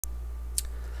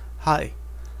Hi,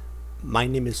 my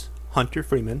name is Hunter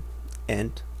Freeman,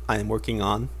 and I am working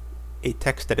on a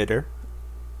text editor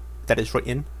that is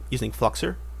written using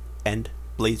Fluxor and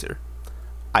Blazor.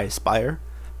 I aspire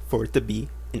for it to be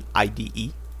an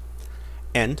IDE,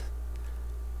 and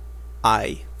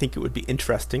I think it would be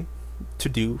interesting to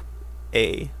do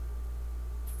a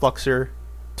Fluxor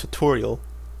tutorial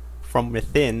from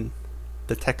within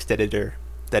the text editor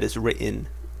that is written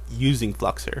using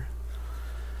Fluxor.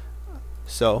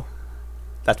 So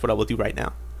that's what I will do right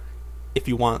now. If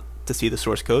you want to see the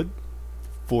source code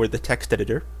for the text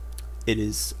editor, it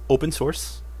is open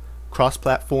source,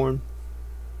 cross-platform,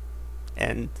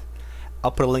 and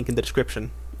I'll put a link in the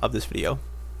description of this video.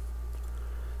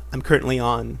 I'm currently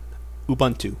on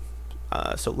Ubuntu,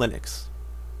 so Linux.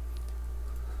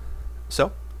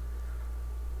 So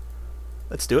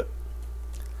let's do it.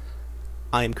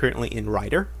 I am currently in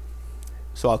Writer,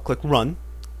 so I'll click Run,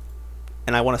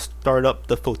 and I want to start up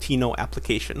the Photino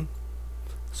application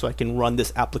so I can run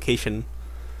this application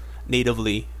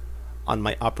natively on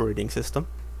my operating system.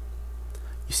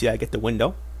 You see I get the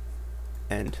window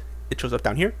and it shows up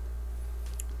down here,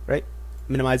 right?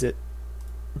 Minimize it,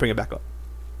 bring it back up.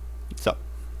 So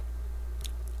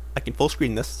I can full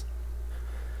screen this.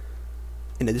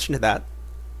 In addition to that,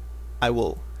 I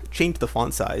will change the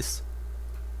font size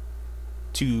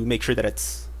to make sure that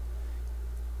it's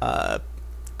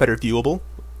better viewable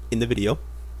in the video,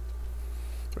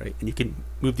 right? And you can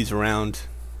move these around,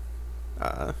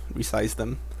 resize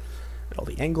them at all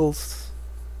the angles,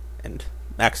 and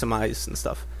maximize and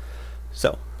stuff.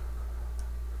 So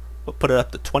we'll put it up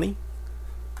to 20.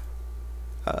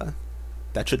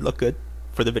 That should look good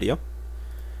for the video.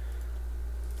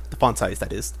 The font size,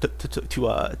 that is, to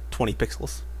 20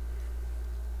 pixels.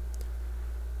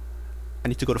 I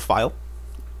need to go to File,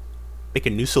 make a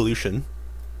new solution.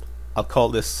 I'll call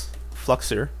this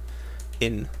Fluxor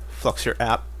in Fluxor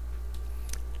app.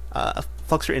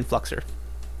 Fluxor in Fluxor.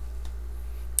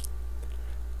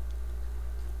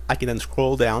 I can then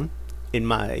scroll down in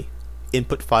my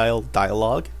input file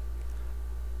dialog,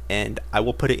 and I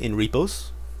will put it in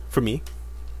repos for me.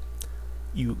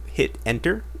 You hit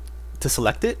enter to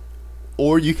select it,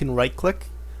 or you can right click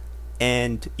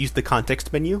and use the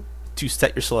context menu to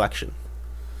set your selection.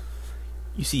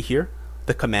 You see here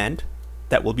the command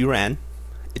that will be ran.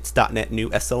 It's .NET new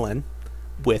SLN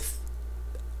with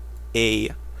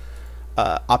a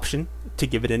option to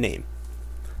give it a name.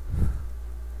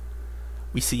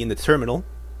 We see in the terminal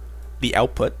the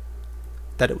output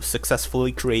that it was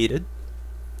successfully created.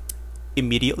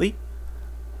 Immediately,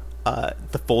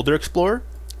 the folder explorer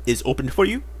is opened for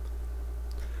you.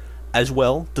 As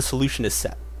well, the solution is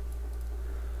set.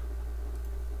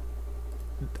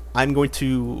 I'm going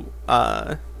to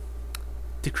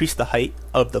decrease the height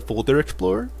of the folder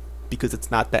explorer because it's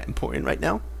not that important right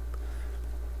now.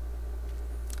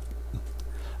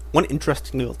 One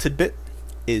interesting little tidbit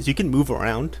is you can move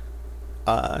around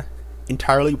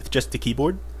entirely with just the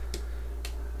keyboard.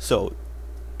 So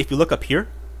if you look up here,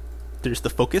 there's the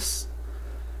focus,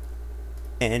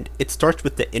 and it starts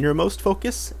with the innermost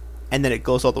focus, and then it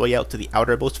goes all the way out to the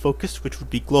outermost focus, which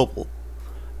would be global.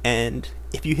 And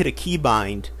if you hit a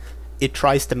keybind, it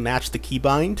tries to match the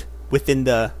keybind within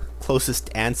the closest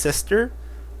ancestor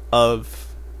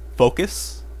of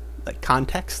focus, like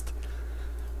context.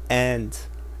 And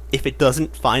if it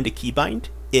doesn't find a keybind,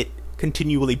 it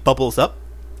continually bubbles up.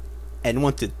 And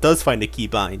once it does find a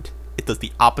keybind, it does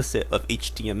the opposite of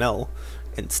HTML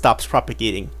and stops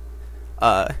propagating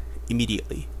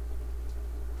immediately.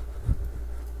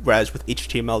 Whereas with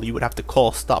HTML, you would have to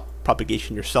call stop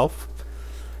propagation yourself.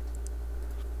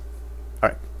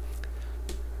 Alright.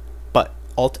 But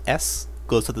Alt S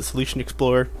goes to the Solution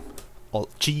Explorer,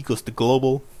 Alt G goes to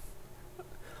Global,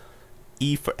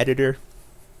 E for Editor,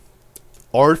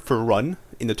 R for Run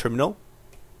in the terminal,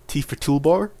 T for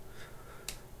Toolbar,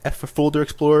 F for Folder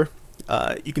Explorer.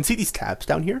 You can see these tabs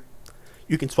down here.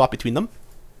 You can swap between them.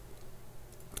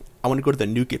 I want to go to the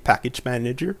NuGet Package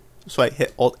Manager, so I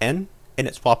hit Alt N and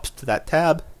it swaps to that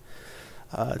tab.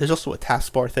 There's also a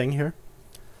taskbar thing here.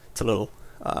 It's a little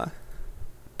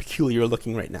peculiar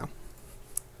looking right now.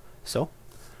 So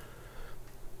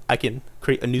I can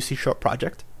create a new C#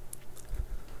 project.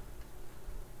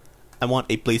 I want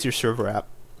a Blazor server app,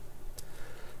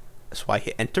 so I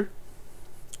hit enter,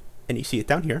 and you see it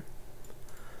down here.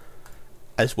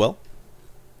 As well,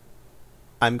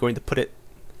 I'm going to put it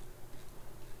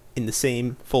in the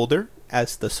same folder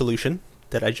as the solution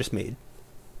that I just made.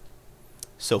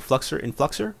 So Fluxor in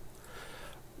Fluxor,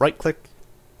 right click,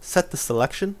 set the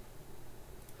selection.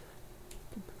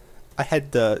 I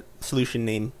had the solution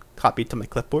name copied to my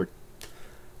clipboard,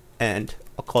 and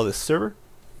I'll call this server.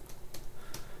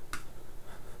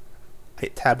 I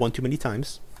hit tab one too many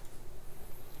times,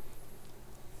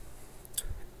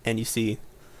 and you see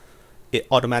it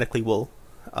automatically will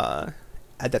add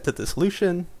that to the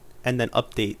solution and then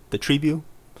update the tree view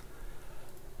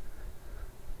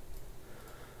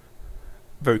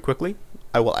very quickly.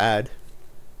 I will add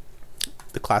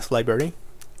the class library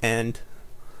and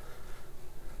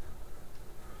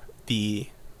the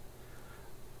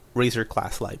Razor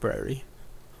class library.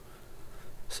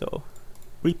 So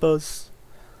repos,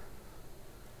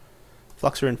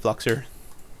 Fluxor and Fluxor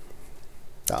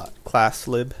class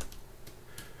lib,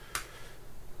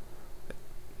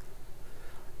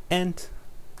 and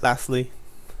lastly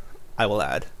I will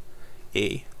add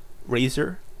a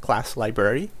Razor class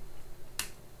library.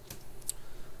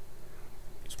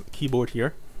 Use my keyboard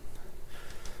here.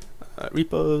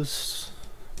 Repos,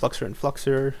 Fluxor and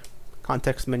Fluxor,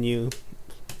 context menu,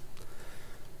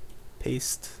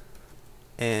 paste,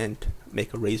 and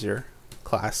make a Razor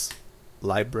class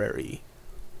library.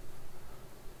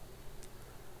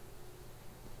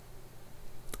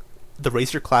 The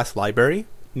Razor class library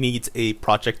needs a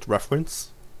project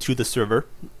reference to the server,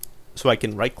 so I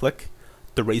can right click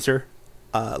the Razor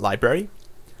library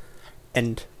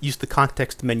and use the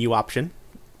context menu option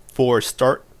for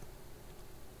start,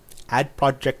 add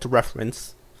project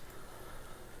reference.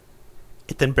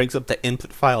 It then brings up the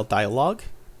input file dialog,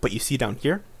 but you see down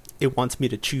here it wants me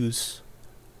to choose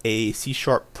a C#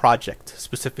 project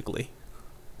specifically.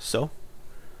 So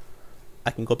I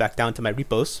can go back down to my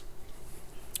repos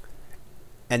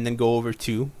and then go over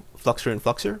to Fluxor and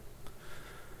Fluxor.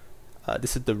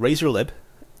 This is the Razor lib,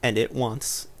 and it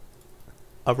wants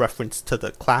a reference to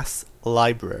the class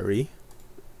library.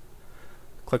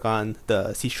 Click on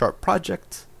the C#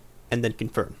 project and then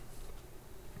confirm.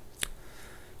 You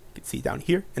can see down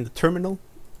here in the terminal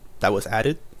that was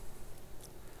added.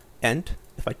 And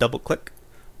if I double click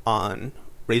on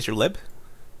Razor lib,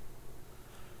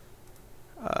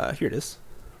 here it is.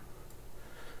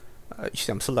 You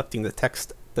see I'm selecting the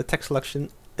text. The text selection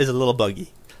is a little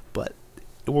buggy, but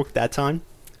it worked that time,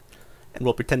 and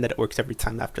we'll pretend that it works every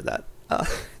time after that.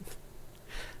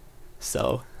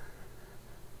 So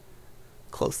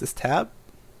close this tab.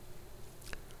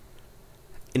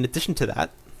 In addition to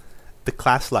that, the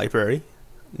class library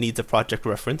needs a project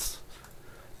reference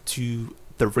to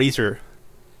the Razor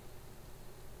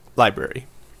library.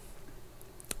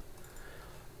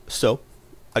 So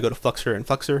I go to Fluxor and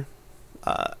Fluxor.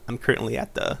 I'm currently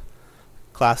at the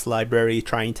class library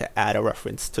trying to add a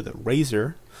reference to the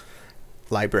Razor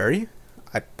library.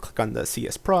 I click on the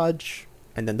CS proj,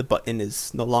 and then the button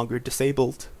is no longer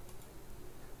disabled.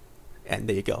 And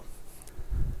there you go.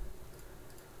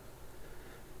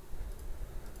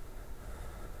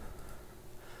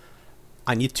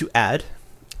 I need to add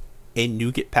a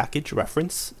NuGet package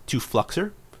reference to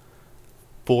Fluxor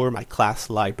for my class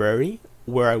library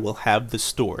where I will have the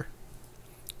store.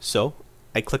 So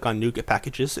I click on NuGet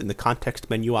packages in the context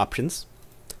menu options.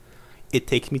 It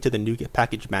takes me to the NuGet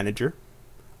package manager.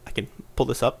 I can pull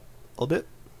this up a little bit.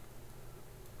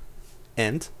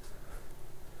 And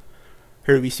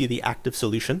here we see the active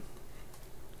solution.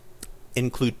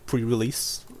 Include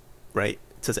pre-release, right?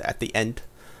 It says at the end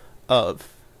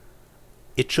of,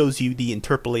 it shows you the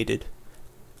interpolated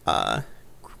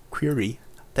query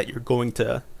that you're going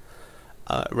to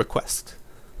request.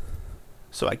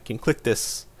 So I can click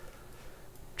this,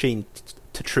 change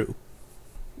to true,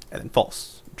 and then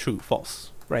false, true,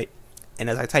 false, right? And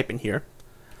as I type in here,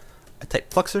 I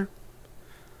type Fluxor.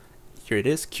 Here it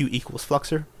is, Q equals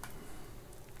Fluxor.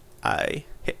 I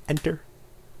hit enter.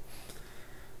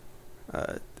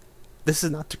 This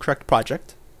is not the correct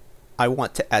project. I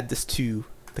want to add this to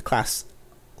the class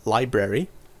library.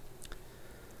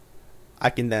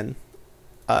 I can then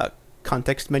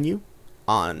context menu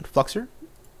on Fluxor,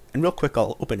 and real quick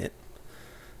I'll open it.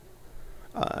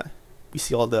 We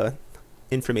see all the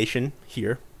information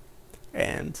here,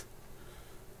 and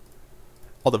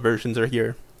all the versions are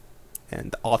here,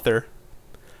 and the author,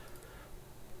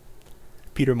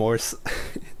 Peter Morse.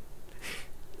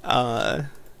 And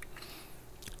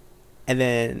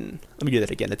then, let me do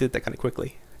that again. I did that kind of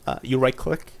quickly. You right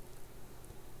click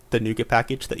the NuGet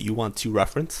package that you want to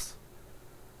reference.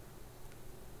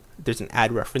 There's an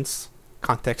add reference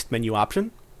context menu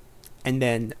option. And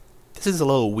then, this is a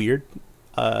little weird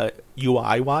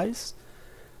UI wise,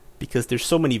 because there's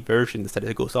so many versions that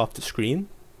it goes off the screen,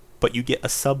 but you get a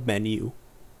sub menu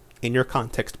in your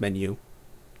context menu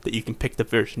that you can pick the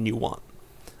version you want.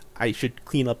 I should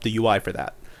clean up the UI for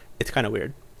that. It's kind of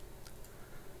weird.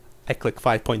 I click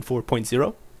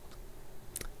 5.4.0.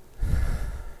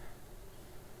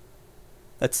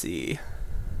 Let's see.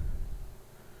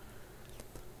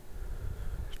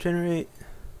 generate.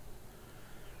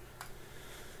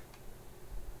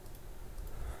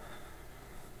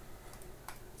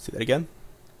 Let's do that again.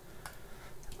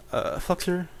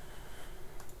 Fluxor.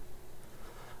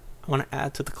 I want to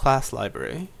add to the class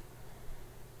library.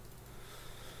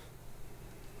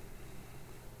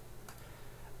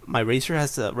 My razor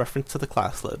has a reference to the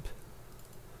class lib.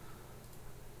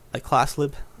 My class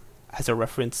lib has a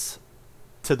reference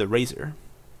to the razor.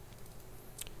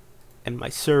 And my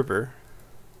server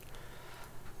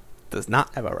does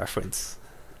not have a reference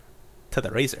to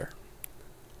the razor.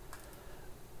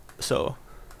 So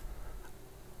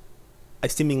I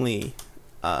seemingly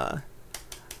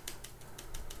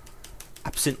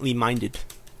absently minded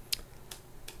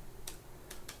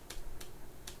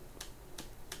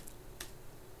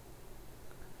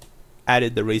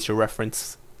added the razor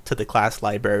reference to the class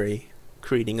library,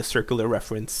 creating a circular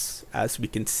reference as we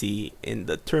can see in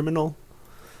the terminal,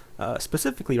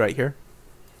 specifically right here.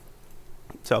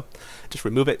 So just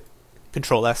remove it,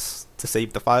 Control S to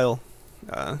save the file,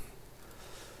 and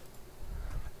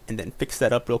then fix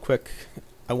that up real quick.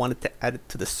 I wanted to add it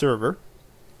to the server.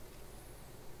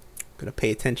 Gonna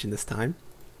pay attention this time.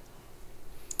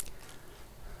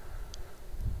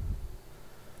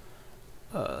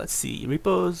 Let's see,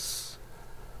 repos,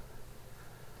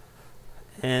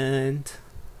 and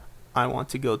I want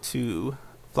to go to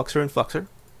Fluxor and Fluxor,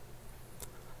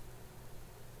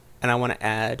 and I want to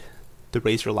add the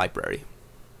razor library.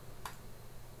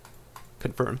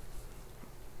 Confirm.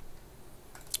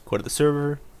 Go to the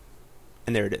server,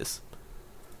 and there it is.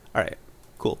 Alright,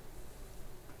 cool.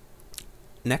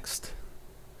 Next,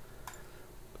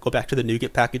 go back to the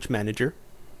NuGet package manager.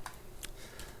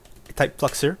 I type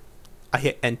Fluxor, I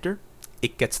hit enter,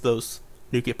 it gets those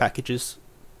NuGet packages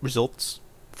results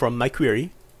from my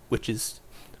query, which is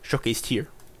showcased here.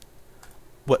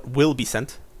 What will be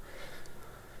sent.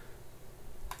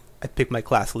 I pick my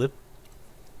class lib,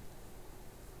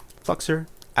 Fluxor,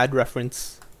 add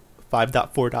reference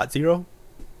 5.4.0.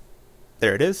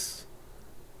 There it is.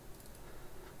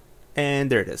 And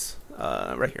there it is,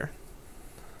 right here.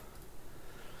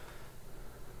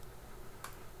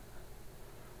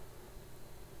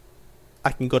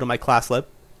 I can go to my class lib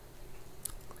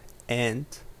and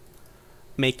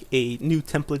make a new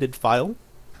templated file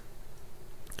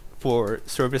for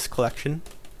service collection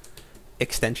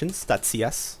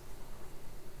extensions.cs,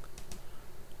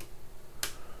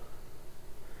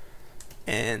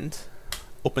 and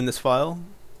open this file.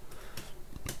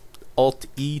 Alt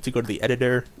E to go to the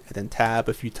editor, and then tab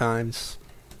a few times.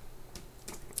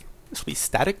 This will be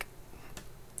static,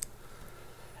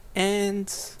 and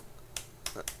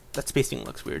that spacing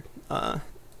looks weird. Now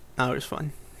it's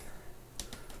fun.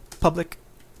 Public.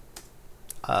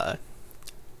 I'm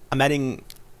adding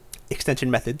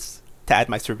extension methods to add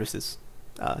my services.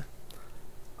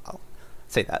 I'll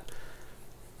say that.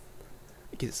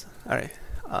 Alright.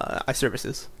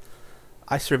 iService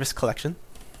collection.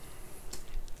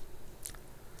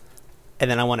 And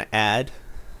then I want to add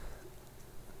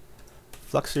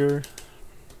Fluxor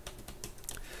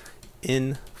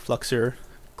in Fluxor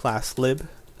class lib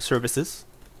services.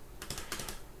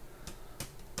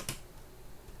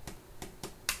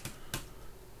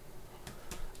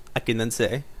 I can then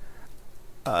say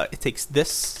it takes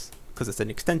this because it's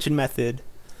an extension method,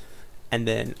 and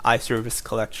then iService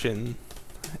collection,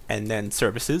 and then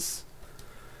services.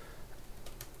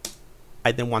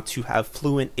 I then want to have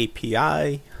Fluent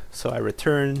API, so I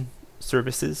return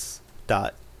services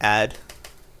dot add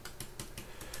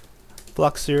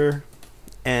Fluxor,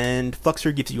 and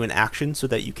Fluxor gives you an action so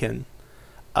that you can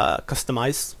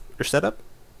customize your setup.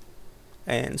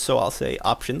 And so I'll say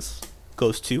options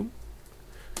goes to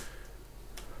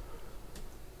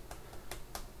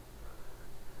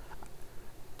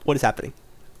what is happening.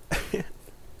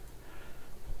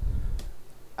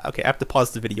 Okay, I have to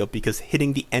pause the video because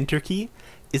hitting the enter key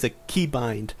is a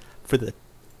keybind for the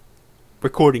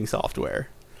recording software.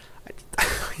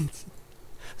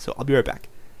 So I'll be right back.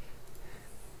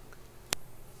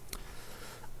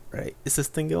 Right, is this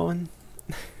thing going?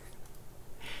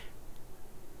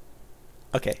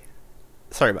 Okay,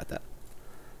 sorry about that.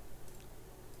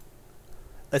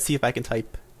 Let's see if I can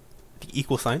type the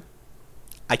equal sign.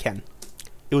 I can.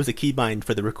 It was a keybind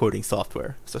for the recording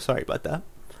software, so sorry about that.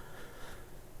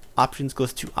 Options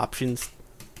goes to options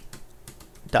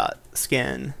dot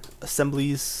scan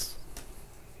assemblies,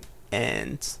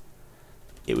 and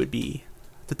it would be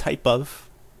the type of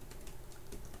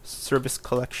service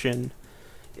collection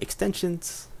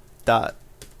extensions dot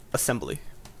assembly.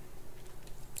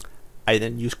 I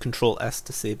then use Control S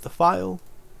to save the file,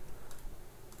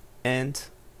 and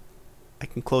I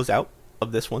can close out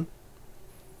of this one.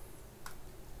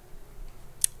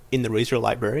 in the Razor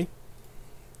library,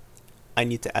 I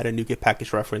need to add a NuGet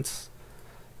package reference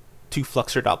to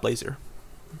fluxor.blazor.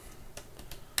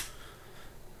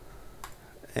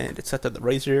 And it's set to the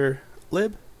Razor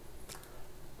lib,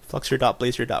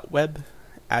 fluxor.blazor.web,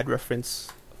 add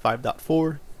reference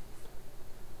 5.4,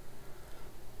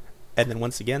 and then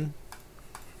once again,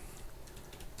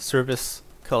 service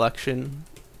collection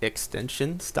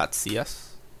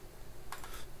extensions.cs.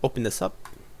 Open this up.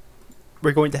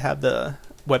 We're going to have the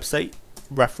website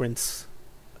reference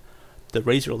the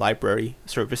Razor library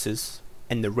services,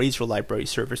 and the Razor library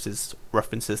services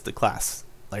references the class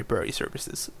library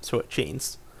services, so it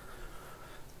chains.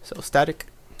 So static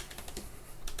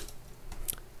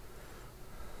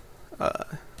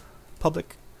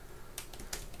public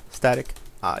static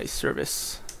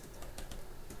iService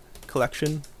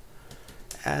collection,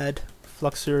 add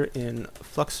Fluxor in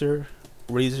Fluxor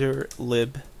Razor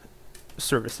lib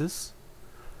services.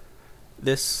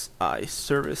 This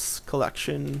iService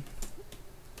collection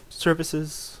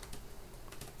services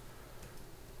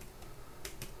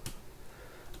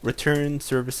return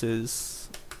services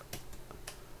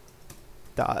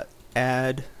dot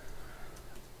add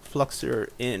Fluxor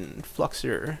in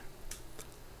Fluxor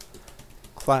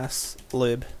class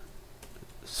lib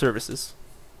services.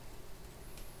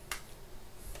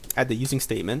 Add the using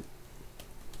statement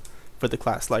for the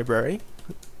class library,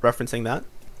 referencing that.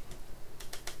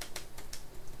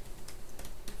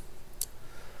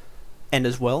 And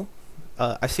as well,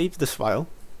 I saved this file.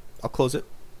 I'll close it.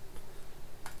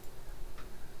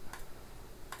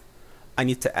 I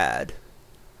need to add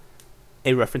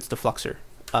a reference to Fluxor,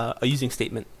 a using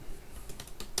statement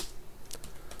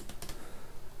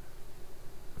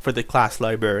for the class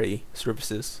library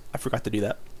services. I forgot to do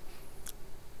that.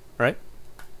 All right.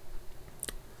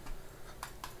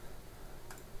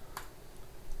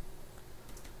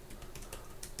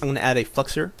 I'm going to add a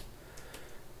Fluxor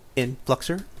in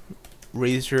Fluxor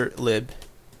Razor lib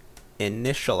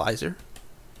initializer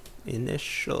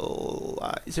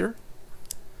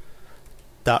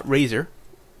dot Razor.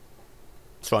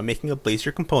 So I'm making a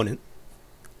Blazor component.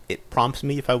 It prompts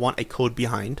me if I want a code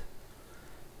behind.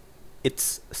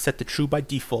 It's set to true by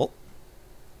default,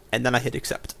 and then I hit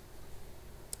accept.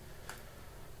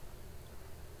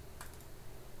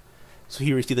 So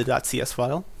here we see the .cs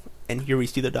file, and here we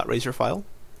see the .razor file.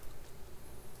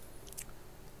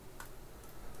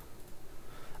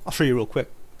 I'll show you real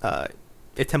quick.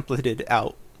 It templated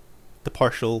out the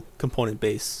partial component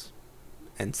base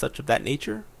and such of that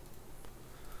nature.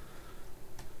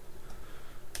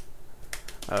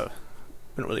 I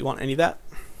don't really want any of that.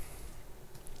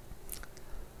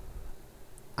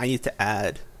 I need to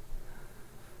add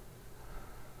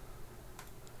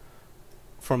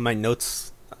from my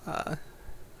notes.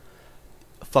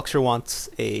 Fluxor wants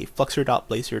a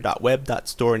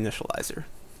fluxor.blazor.web.store initializer.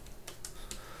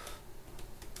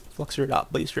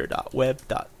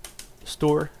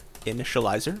 Fluxor.blazor.web.store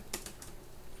initializer.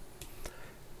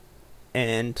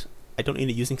 And I don't need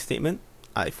a using statement.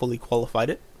 I fully qualified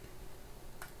it.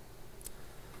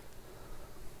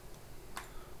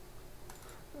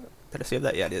 Did I save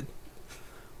that? Yeah, I did.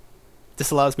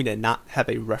 This allows me to not have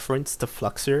a reference to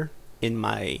Fluxor in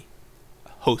my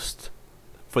host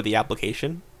for the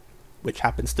application, which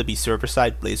happens to be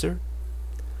server-side Blazor.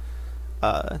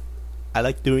 I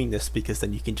like doing this because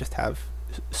then you can just have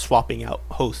swapping out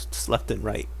hosts left and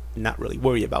right and not really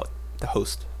worry about the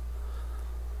host.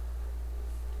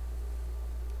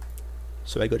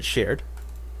 So I go to shared.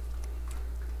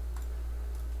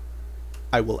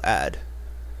 I will add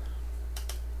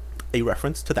a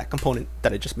reference to that component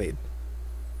that I just made,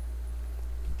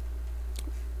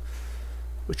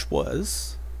 which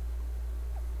was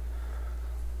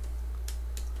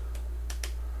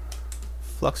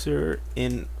Fluxor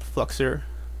in Fluxor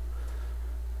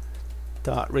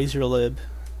dot Razor lib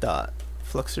dot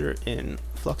Fluxor in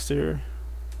Fluxor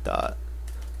dot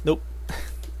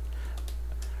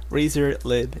Razor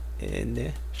lib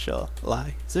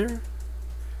initializer.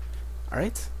 All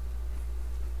right.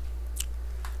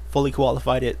 Fully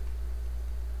qualified it.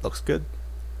 Looks good.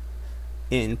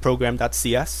 In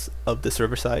program.cs of the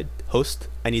server side host,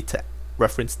 I need to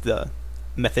reference the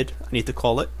method. I need to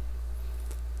call it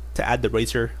to add the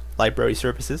Razor library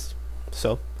services.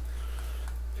 So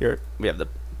here we have the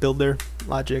builder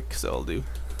logic. So I'll do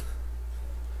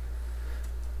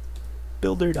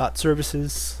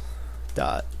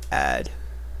builder.services.add.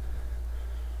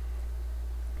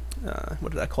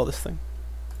 What did I call this thing?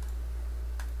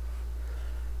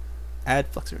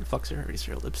 Add Fluxor and Fluxor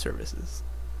Razor lib services.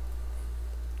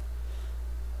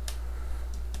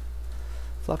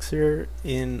 Fluxor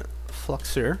in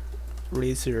Fluxor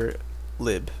Razor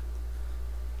lib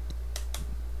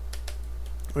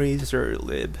razor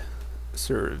lib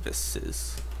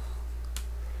services.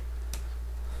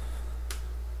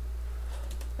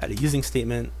 Add a using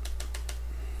statement.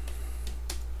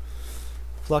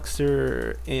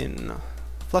 Fluxor in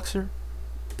Fluxor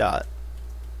dot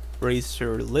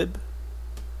razor lib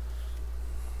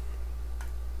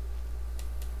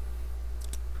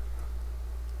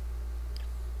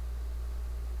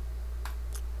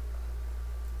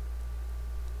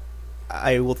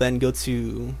I will then go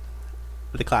to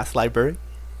the class library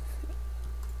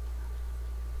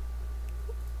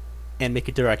and make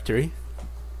a directory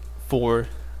for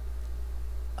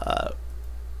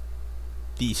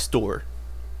the store.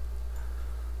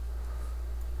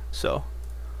 So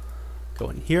go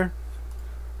in here,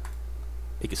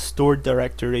 make a stored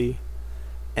directory,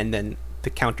 and then the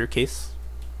counter case.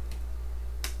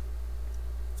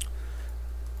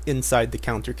 Inside the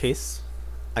counter case,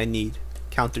 I need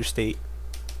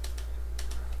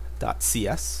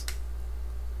counterstate.cs.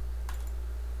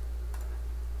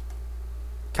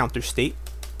 Counter state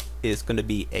is going to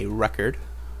be a record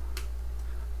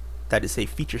that is a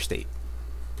feature state.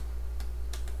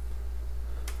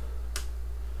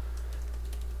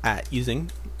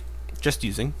 Just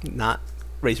using, not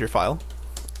Razor file,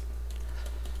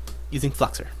 using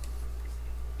Fluxor.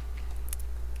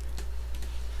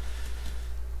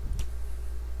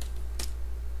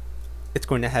 It's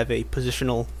going to have a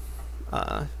positional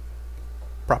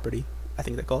property, I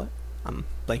think they call it, I'm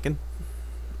blanking,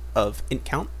 of int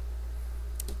count,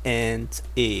 and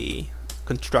a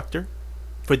constructor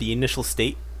for the initial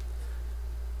state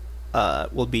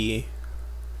will be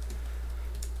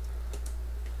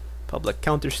public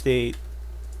counter state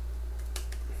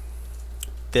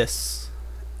this,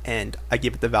 and I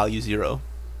give it the value 0,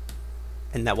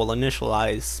 and that will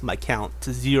initialize my count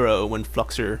to 0 when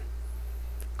Fluxor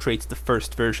creates the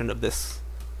first version of this.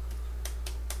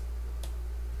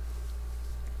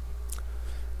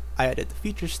 I added the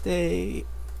feature state.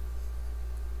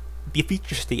 The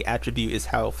feature state attribute is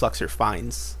how Fluxor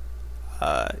finds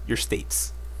your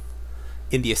states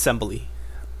in the assembly.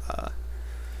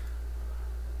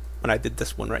 When I did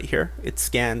this one right here, it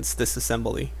scans this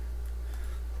assembly.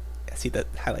 I see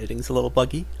that highlighting is a little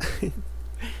buggy.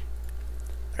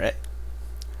 Alright.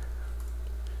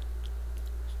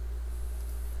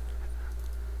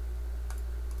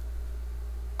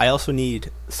 I also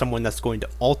need someone that's going to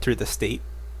alter the state,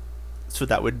 so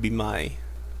that would be my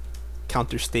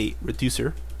counter state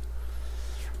reducer.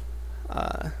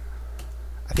 I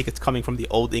think it's coming from the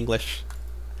old English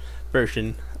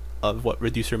version of what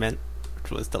reducer meant,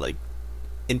 which was to like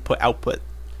input output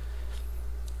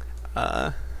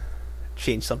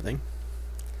change something.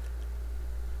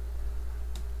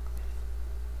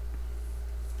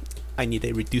 I need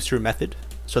a reducer method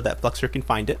so that Fluxor can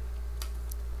find it.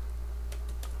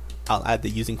 I'll add the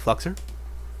using Fluxor.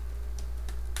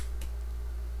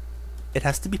 It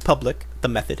has to be public, the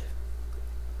method,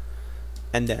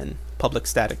 and then public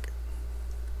static.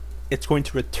 It's going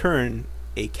to return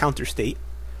a counter state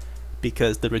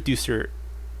because the reducer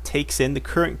takes in the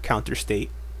current counter state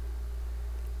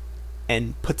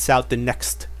and puts out the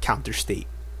next counter state.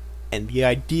 And the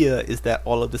idea is that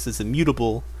all of this is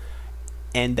immutable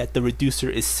and that the reducer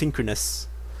is synchronous.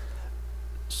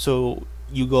 So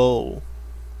you go,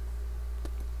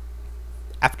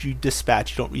 after you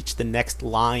dispatch, you don't reach the next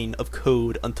line of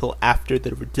code until after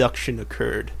the reduction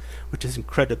occurred, which is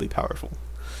incredibly powerful.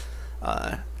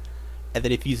 And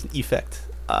then if you use an effect,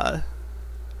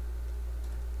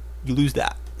 you lose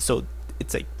that. So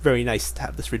it's like very nice to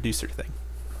have this reducer thing,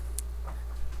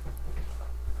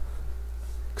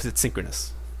 because it's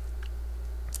synchronous.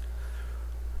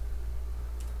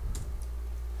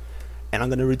 And I'm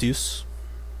going to reduce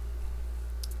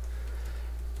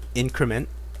increment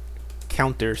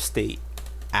counter state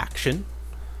action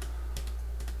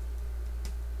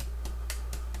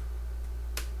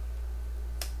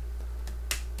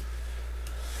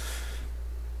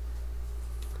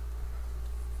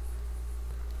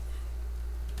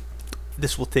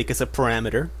this will take as a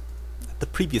parameter the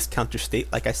previous counter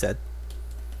state, like I said,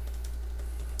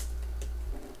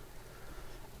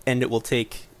 and it will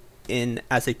take in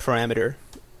as a parameter,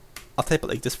 I'll type it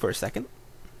like this for a second,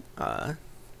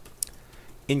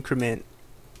 increment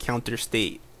counter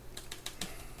state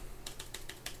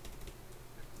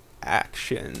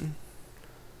action.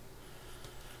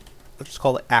 I'll just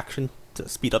call it action to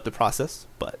speed up the process,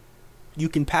 but you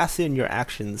can pass in your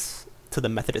actions to the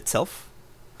method itself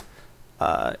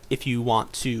if you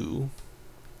want to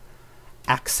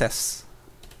access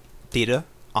data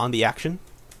on the action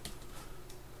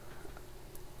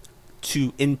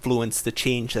to influence the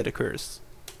change that occurs.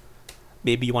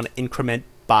 Maybe you want to increment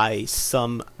by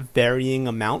some varying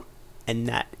amount, and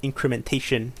that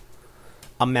incrementation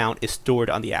amount is stored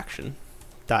on the action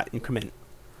dot increment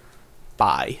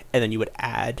by, and then you would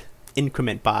add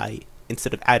increment by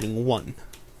instead of adding 1,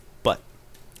 but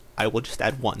I will just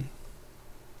add 1.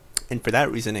 And for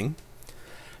that reasoning,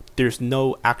 there's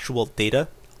no actual data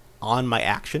on my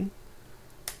action.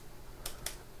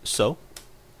 So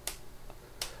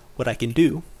what I can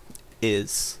do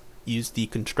is use the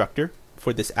constructor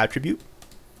for this attribute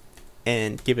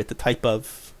and give it the type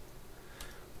of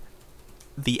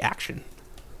the action.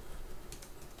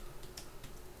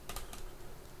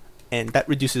 And that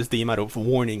reduces the amount of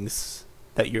warnings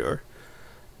that your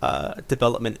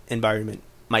development environment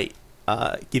might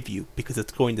give you, because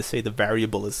it's going to say the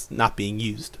variable is not being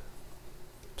used.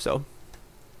 So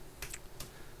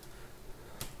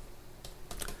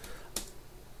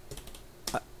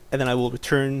and then I will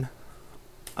return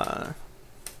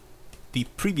the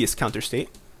previous counter state,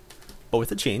 but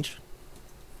with a change.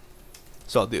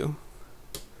 So I'll do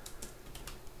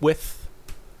with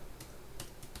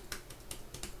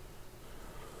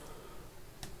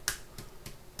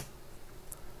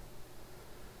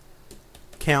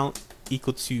count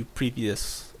equal to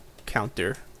previous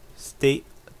counter state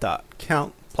dot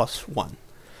count plus 1.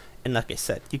 And like I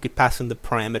said, you could pass in the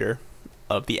parameter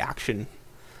of the action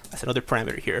as another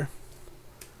parameter here,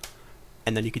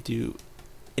 and then you could do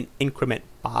an increment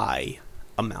by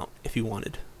amount if you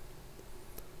wanted.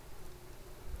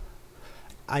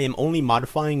 I am only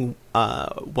modifying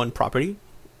one property,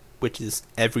 which is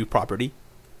every property.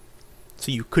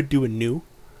 So you could do a new,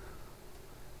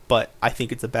 but I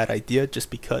think it's a bad idea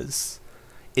just because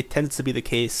it tends to be the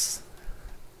case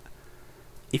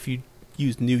if you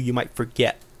use new, you might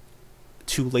forget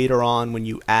to later on when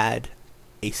you add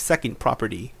a second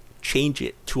property, change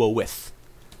it to a with,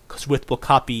 because with will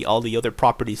copy all the other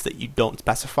properties that you don't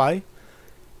specify.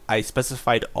 I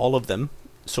specified all of them,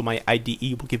 so my IDE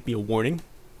will give me a warning,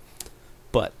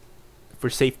 but for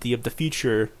safety of the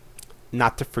future,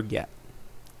 not to forget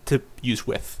to use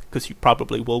with, because you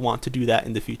probably will want to do that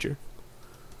in the future,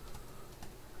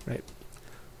 right?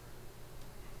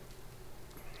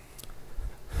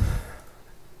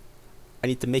 I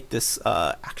need to make this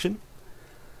action,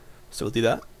 so we'll do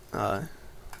that.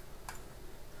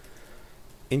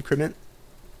 Increment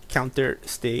counter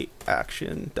state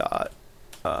action dot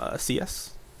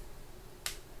CS.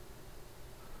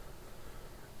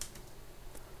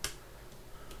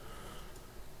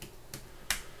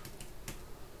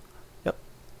 Yep.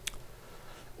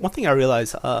 One thing I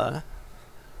realize, I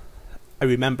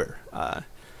remember, I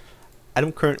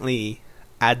don't currently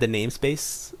add the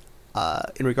namespace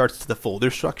in regards to the folder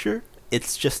structure.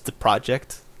 It's just the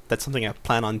project. That's something I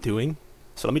plan on doing.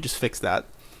 So let me just fix that.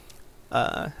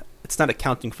 It's not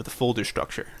accounting for the folder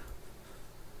structure.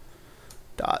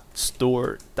 Dot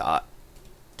store dot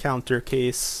counter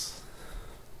case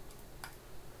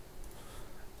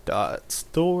dot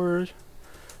store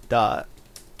dot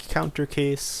counter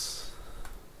case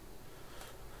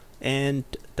and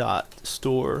dot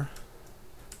store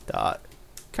dot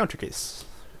counter case.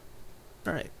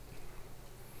 All right.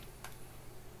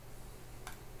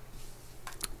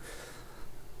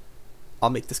 I'll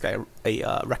make this guy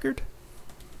a record,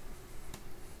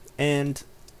 and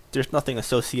there's nothing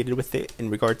associated with it in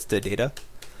regards to data,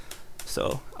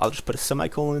 so I'll just put a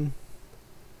semicolon.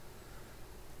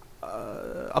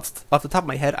 Off the top of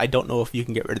my head, I don't know if you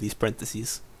can get rid of these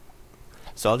parentheses,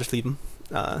 so I'll just leave them.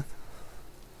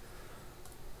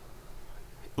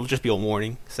 It'll just be a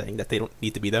warning saying that they don't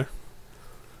need to be there.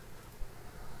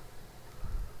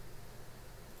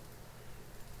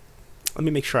 Let me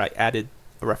make sure I added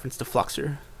a reference to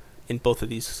Fluxor in both of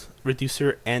these,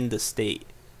 reducer and the state,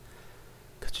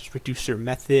 because it's reducer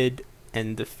method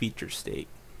and the feature state.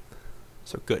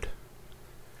 So good.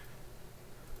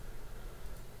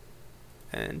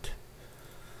 And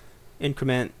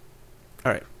increment.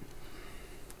 All right.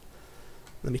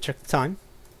 Let me check the time.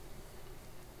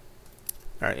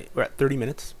 All right, we're at 30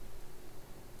 minutes.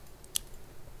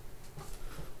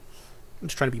 I'm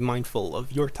just trying to be mindful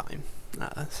of your time,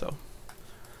 so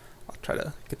I'll try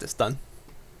to get this done.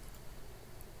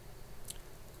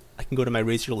 I can go to my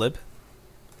Razor lib,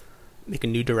 make a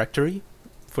new directory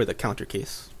for the counter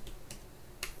case,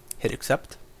 hit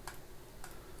accept.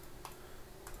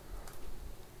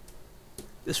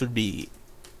 This would be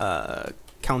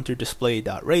counter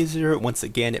display.razor. Once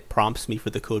again, it prompts me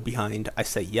for the code behind. I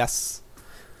say yes.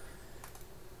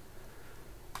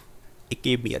 It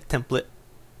gave me a template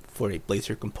for a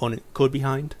Blazor component code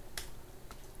behind.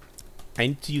 I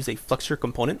need to use a Fluxor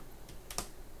component,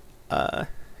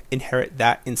 inherit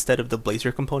that instead of the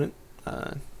Blazor component,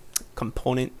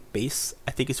 component base,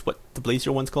 I think is what the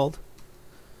Blazor one's called.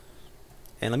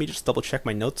 And let me just double check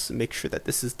my notes and make sure that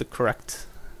this is the correct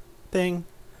thing.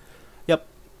 Yep.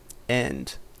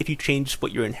 And if you change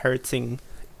what you're inheriting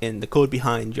in the code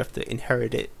behind, you have to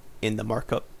inherit it in the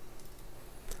markup.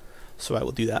 So I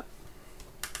will do that.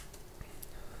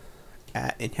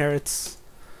 At inherits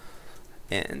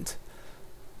and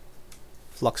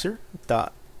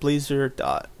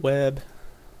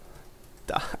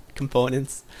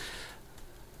fluxor.blazor.web.components.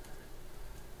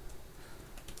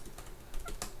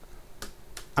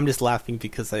 I'm just laughing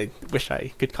because I wish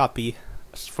I could copy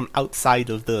from outside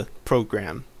of the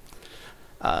program.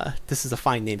 This is a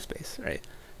fine namespace, right?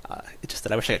 It's just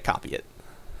that I wish I could copy it.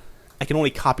 I can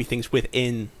only copy things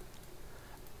within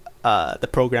the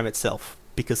program itself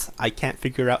because I can't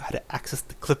figure out how to access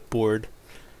the clipboard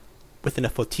within a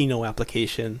Photino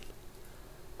application.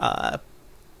 But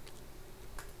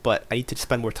I need to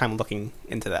spend more time looking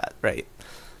into that, right?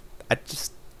 I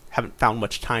just haven't found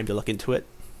much time to look into it.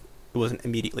 It wasn't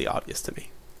immediately obvious to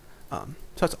me. So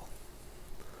that's all.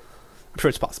 I'm sure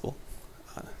it's possible.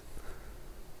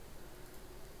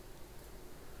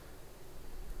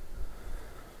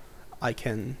 I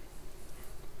can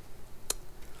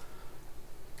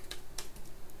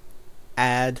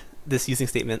add this using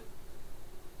statement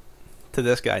to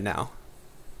this guy now.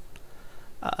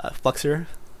 Fluxor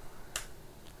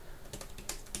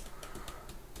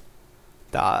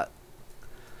dot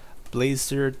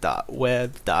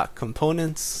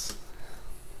blazor.web.components.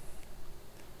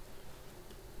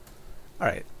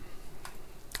 Alright.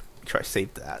 Make sure I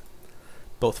saved that.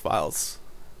 Both files.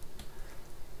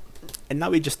 And now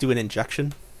we just do an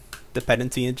injection.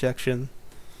 Dependency injection.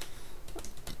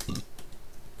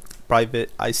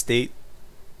 Private iState.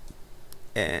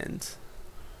 And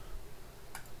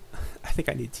I think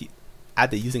I need to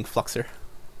add the using Fluxor.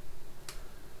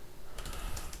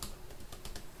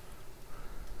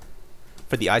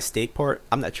 For the iState part,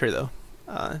 I'm not sure though.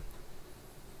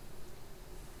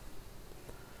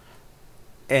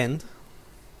 And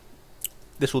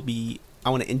this will be, I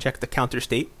want to inject the counter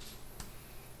state,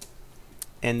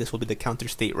 and this will be the counter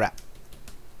state wrap.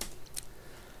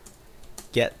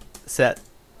 Get set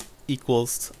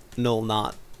equals null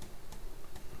not.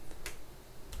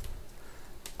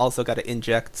 Also got to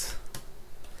inject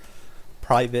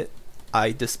private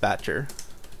iDispatcher.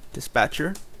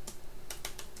 Dispatcher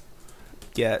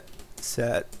get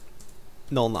set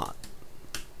null not.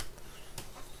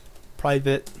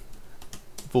 Private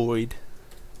void,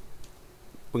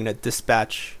 we're going to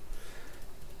dispatch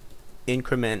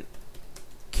increment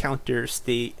counter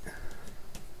state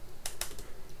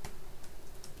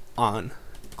on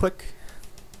click.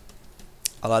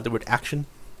 I'll add the word action.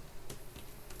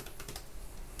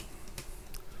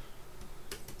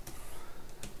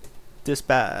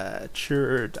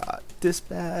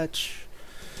 Dispatcher.dispatch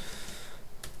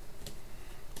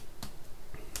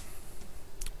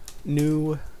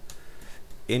new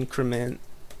increment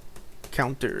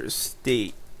counter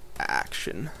state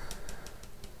action.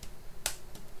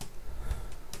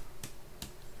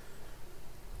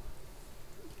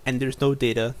 And there's no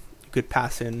data. You could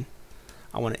pass in,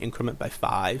 I want to increment by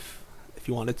 5 if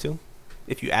you wanted to,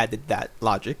 if you added that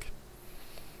logic.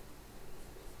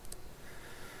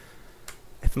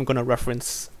 If I'm going to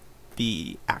reference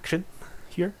the action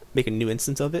here, make a new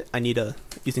instance of it, I need a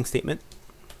using statement,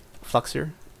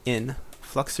 Fluxor in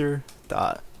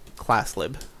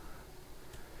fluxor.classlib.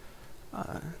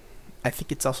 I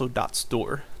think it's also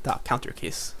 .store,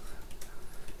 .countercase.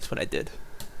 That's what I did.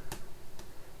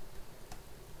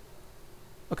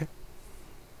 Okay.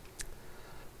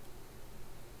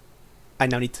 I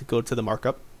now need to go to the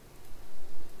markup.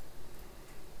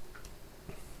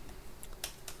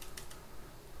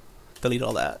 Delete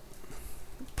all that.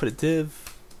 Put a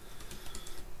div.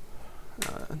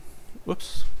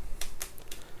 Whoops.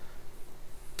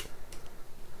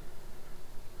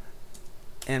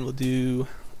 And we'll do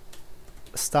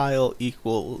style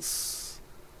equals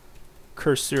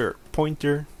cursor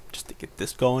pointer just to get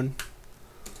this going.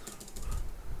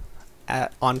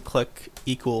 At on click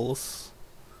equals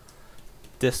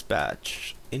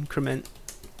dispatch increment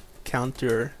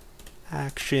counter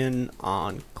action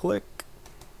on click.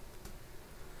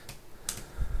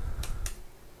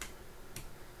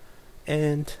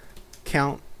 And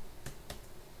count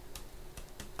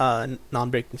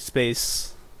non-breaking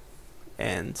space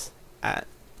and at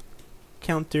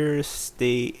counter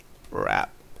state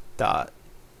wrap dot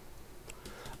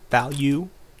value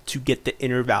to get the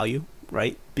inner value,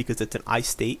 right? Because it's an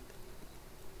iState.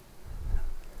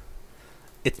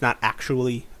 It's not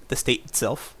actually the state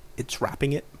itself, it's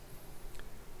wrapping it.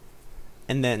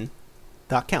 And then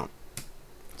dot count.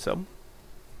 So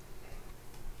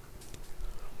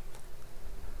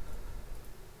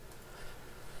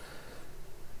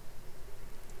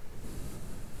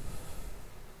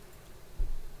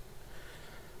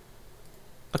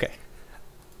okay,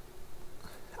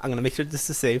 I'm gonna make sure this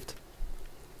is saved,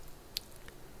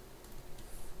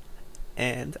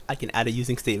 and I can add a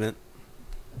using statement.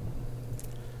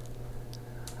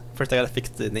 First I gotta fix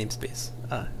the namespace.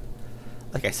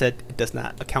 Like I said, it does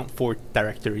not account for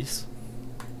directories.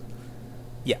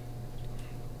 Yeah.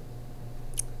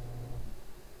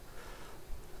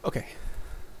 Okay.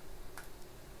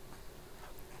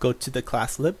 Go to the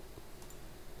class lib,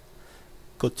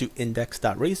 go to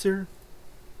index.razor,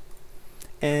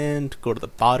 and go to the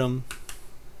bottom.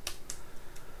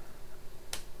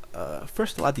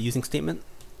 First I'll add the using statement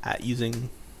at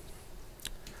using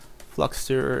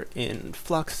Fluxor in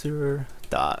Fluxor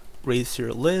dot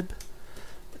razor lib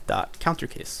dot counter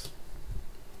case,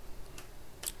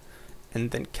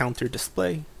 and then counter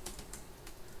display,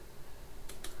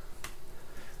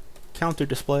 counter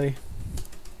display,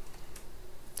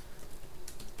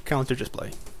 counter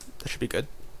display. That should be good.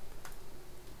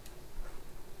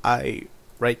 I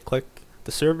right click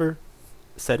the server,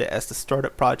 set it as the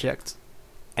startup project,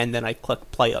 and then I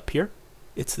click play up here.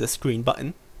 It's this green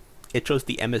button. It shows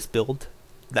the MS build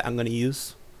that I'm going to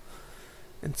use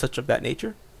and such of that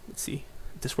nature. Let's see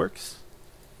if this works.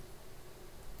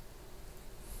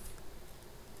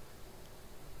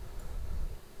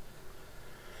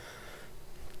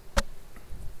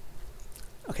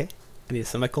 Okay, I need a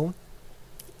semicolon,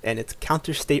 and it's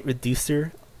counter state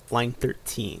reducer line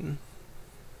 13.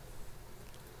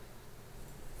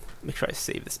 Make sure I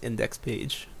save this index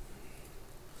page.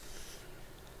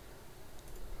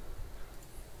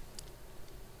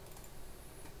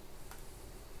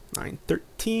 Line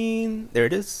 13, there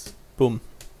it is. Boom.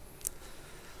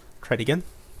 Try it again.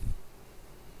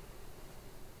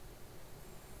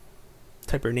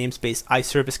 Type your namespace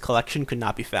iService collection could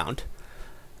not be found.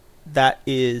 That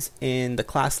is in the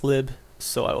class lib,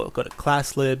 so I will go to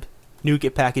class lib,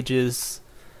 NuGet packages,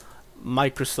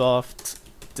 Microsoft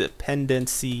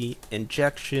dependency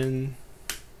injection,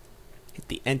 hit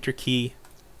the enter key,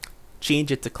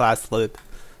 change it to class lib,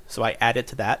 so I add it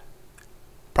to that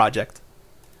project.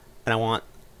 And I want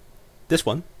this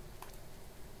one,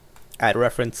 add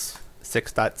reference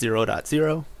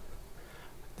 6.0.0.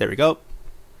 There we go.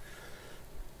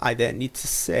 I then need to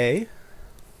say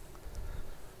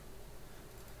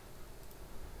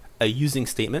a using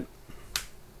statement,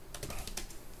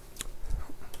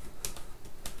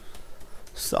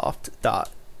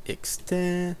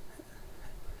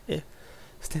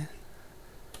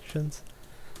 soft.extensions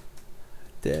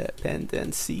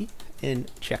dependency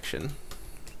injection.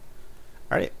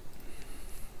 All right.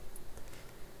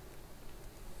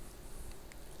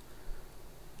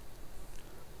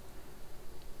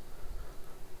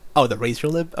 Oh, the razor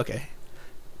lib? Okay.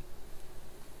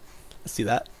 Let's see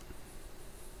that.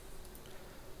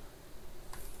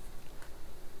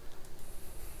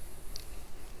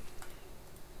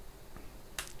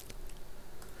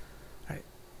 All right.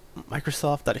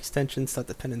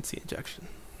 Microsoft.extensions.dependency injection.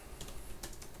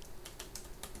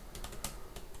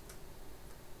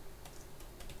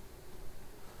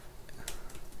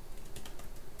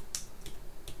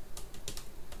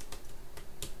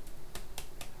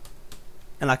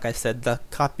 And like I said, the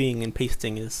copying and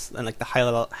pasting is, and like the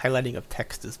highlighting of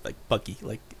text is like buggy.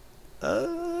 Like,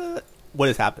 what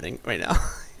is happening right now?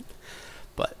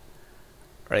 But,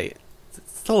 right,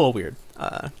 it's a little weird.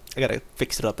 I gotta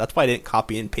fix it up. That's why I didn't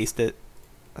copy and paste it.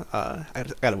 I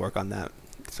gotta work on that.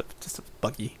 It's just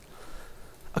buggy.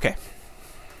 Okay.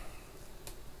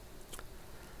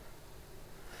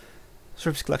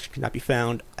 Service collection cannot be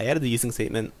found. I added the using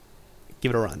statement. Give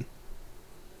it a run.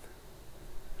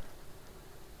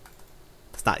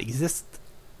 Does not exist.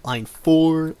 Line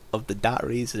 4 of the dot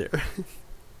razor.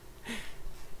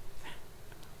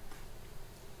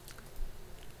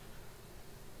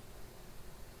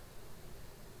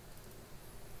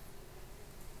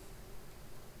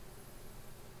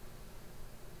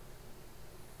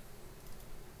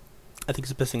 I think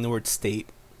it's missing the word state.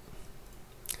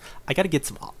 I gotta get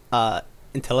some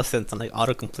IntelliSense on like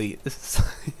autocomplete. This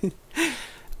is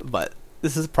but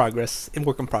this is progress, in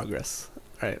work in progress.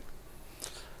 Alright.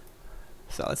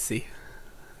 So let's see.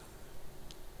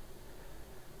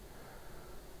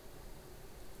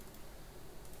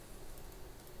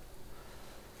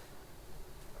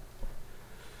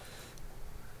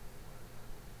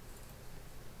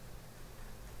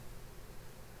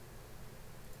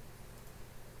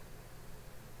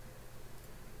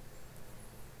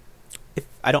 If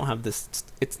I don't have this,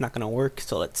 it's not gonna work,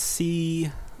 so let's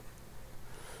see.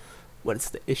 What is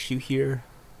the issue here?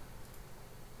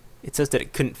 It says that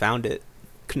it couldn't find it.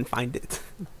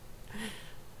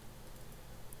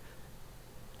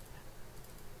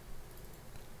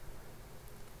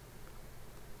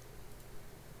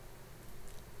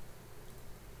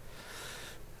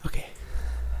 Okay.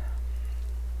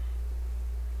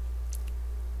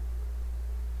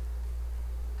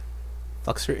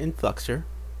 Fluxor in Fluxor.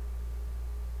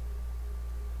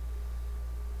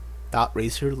 Dot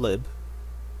razor lib.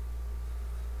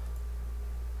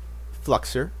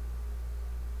 Fluxor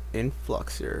in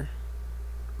Fluxor.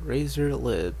 Razor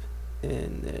lib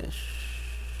initializer.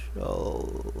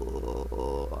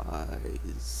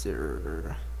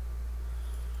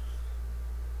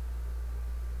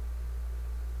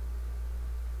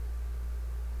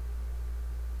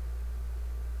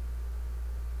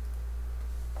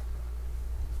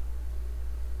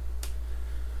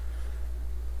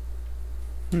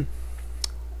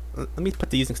 Let me put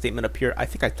the using statement up here. I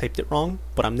think I typed it wrong,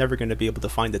 but I'm never going to be able to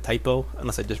find the typo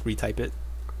unless I just retype it.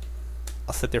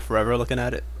 I'll sit there forever looking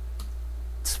at it.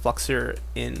 It's Fluxor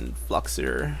in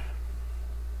Fluxor.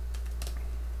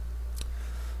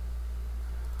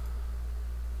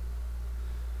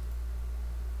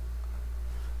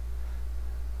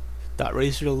 Dot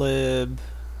razor lib,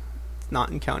 not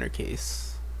in counter case.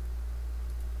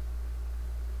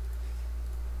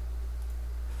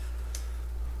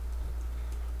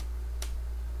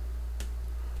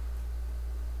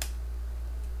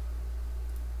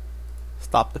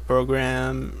 Stop the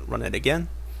program, run it again.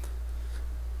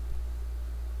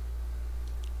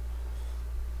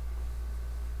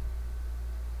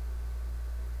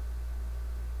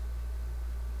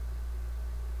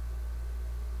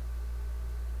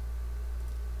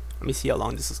 Let me see how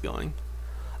long this is going.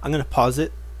 I'm going to pause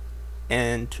it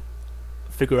and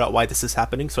figure out why this is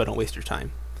happening so I don't waste your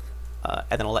time. And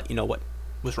then I'll let you know what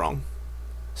was wrong.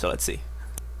 So let's see.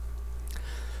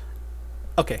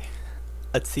 Okay.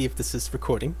 Let's see if this is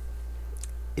recording.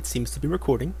 It seems to be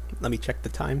recording. Let me check the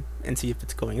time and see if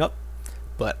it's going up.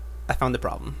 But I found the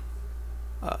problem.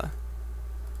 The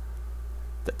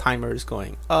timer is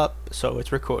going up, so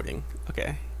it's recording.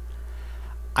 Okay.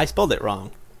 I spelled it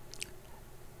wrong.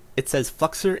 It says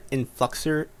Fluxor in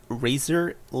Fluxor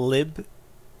razor lib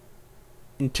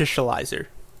initializer.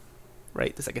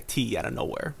 Right? There's like a T out of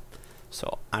nowhere.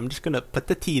 So I'm just gonna put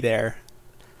the T there.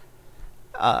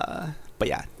 But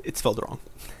yeah, it's spelled wrong.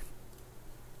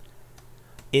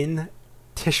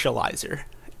 Initializer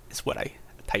is what I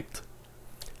typed.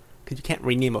 Because you can't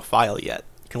rename a file yet.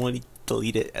 You can only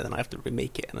delete it and then I have to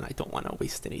remake it, and then I don't want to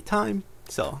waste any time.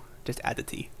 So just add the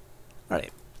T.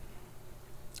 Alright.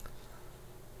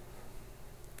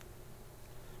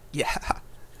 Yeah.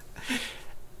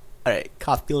 Alright,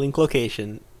 copy link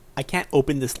location. I can't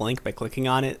open this link by clicking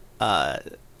on it. I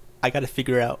gotta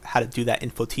figure out how to do that in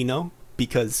Photino,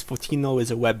 because Photino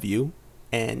is a web view,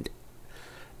 and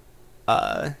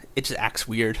it just acts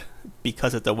weird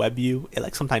because of the web view. It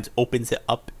like sometimes opens it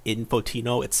up in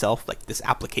Photino itself, like this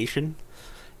application.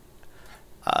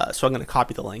 So I'm gonna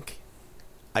copy the link.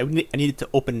 I needed to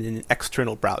open in an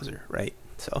external browser, right?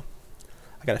 So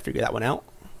I gotta figure that one out.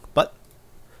 But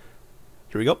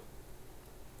here we go.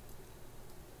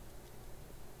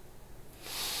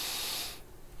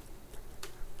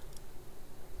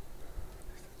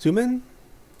 Zoom in,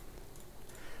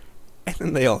 and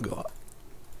then they all go up.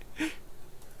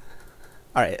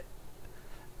 Alright,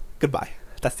 goodbye.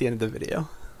 That's the end of the video.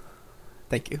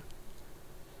 Thank you.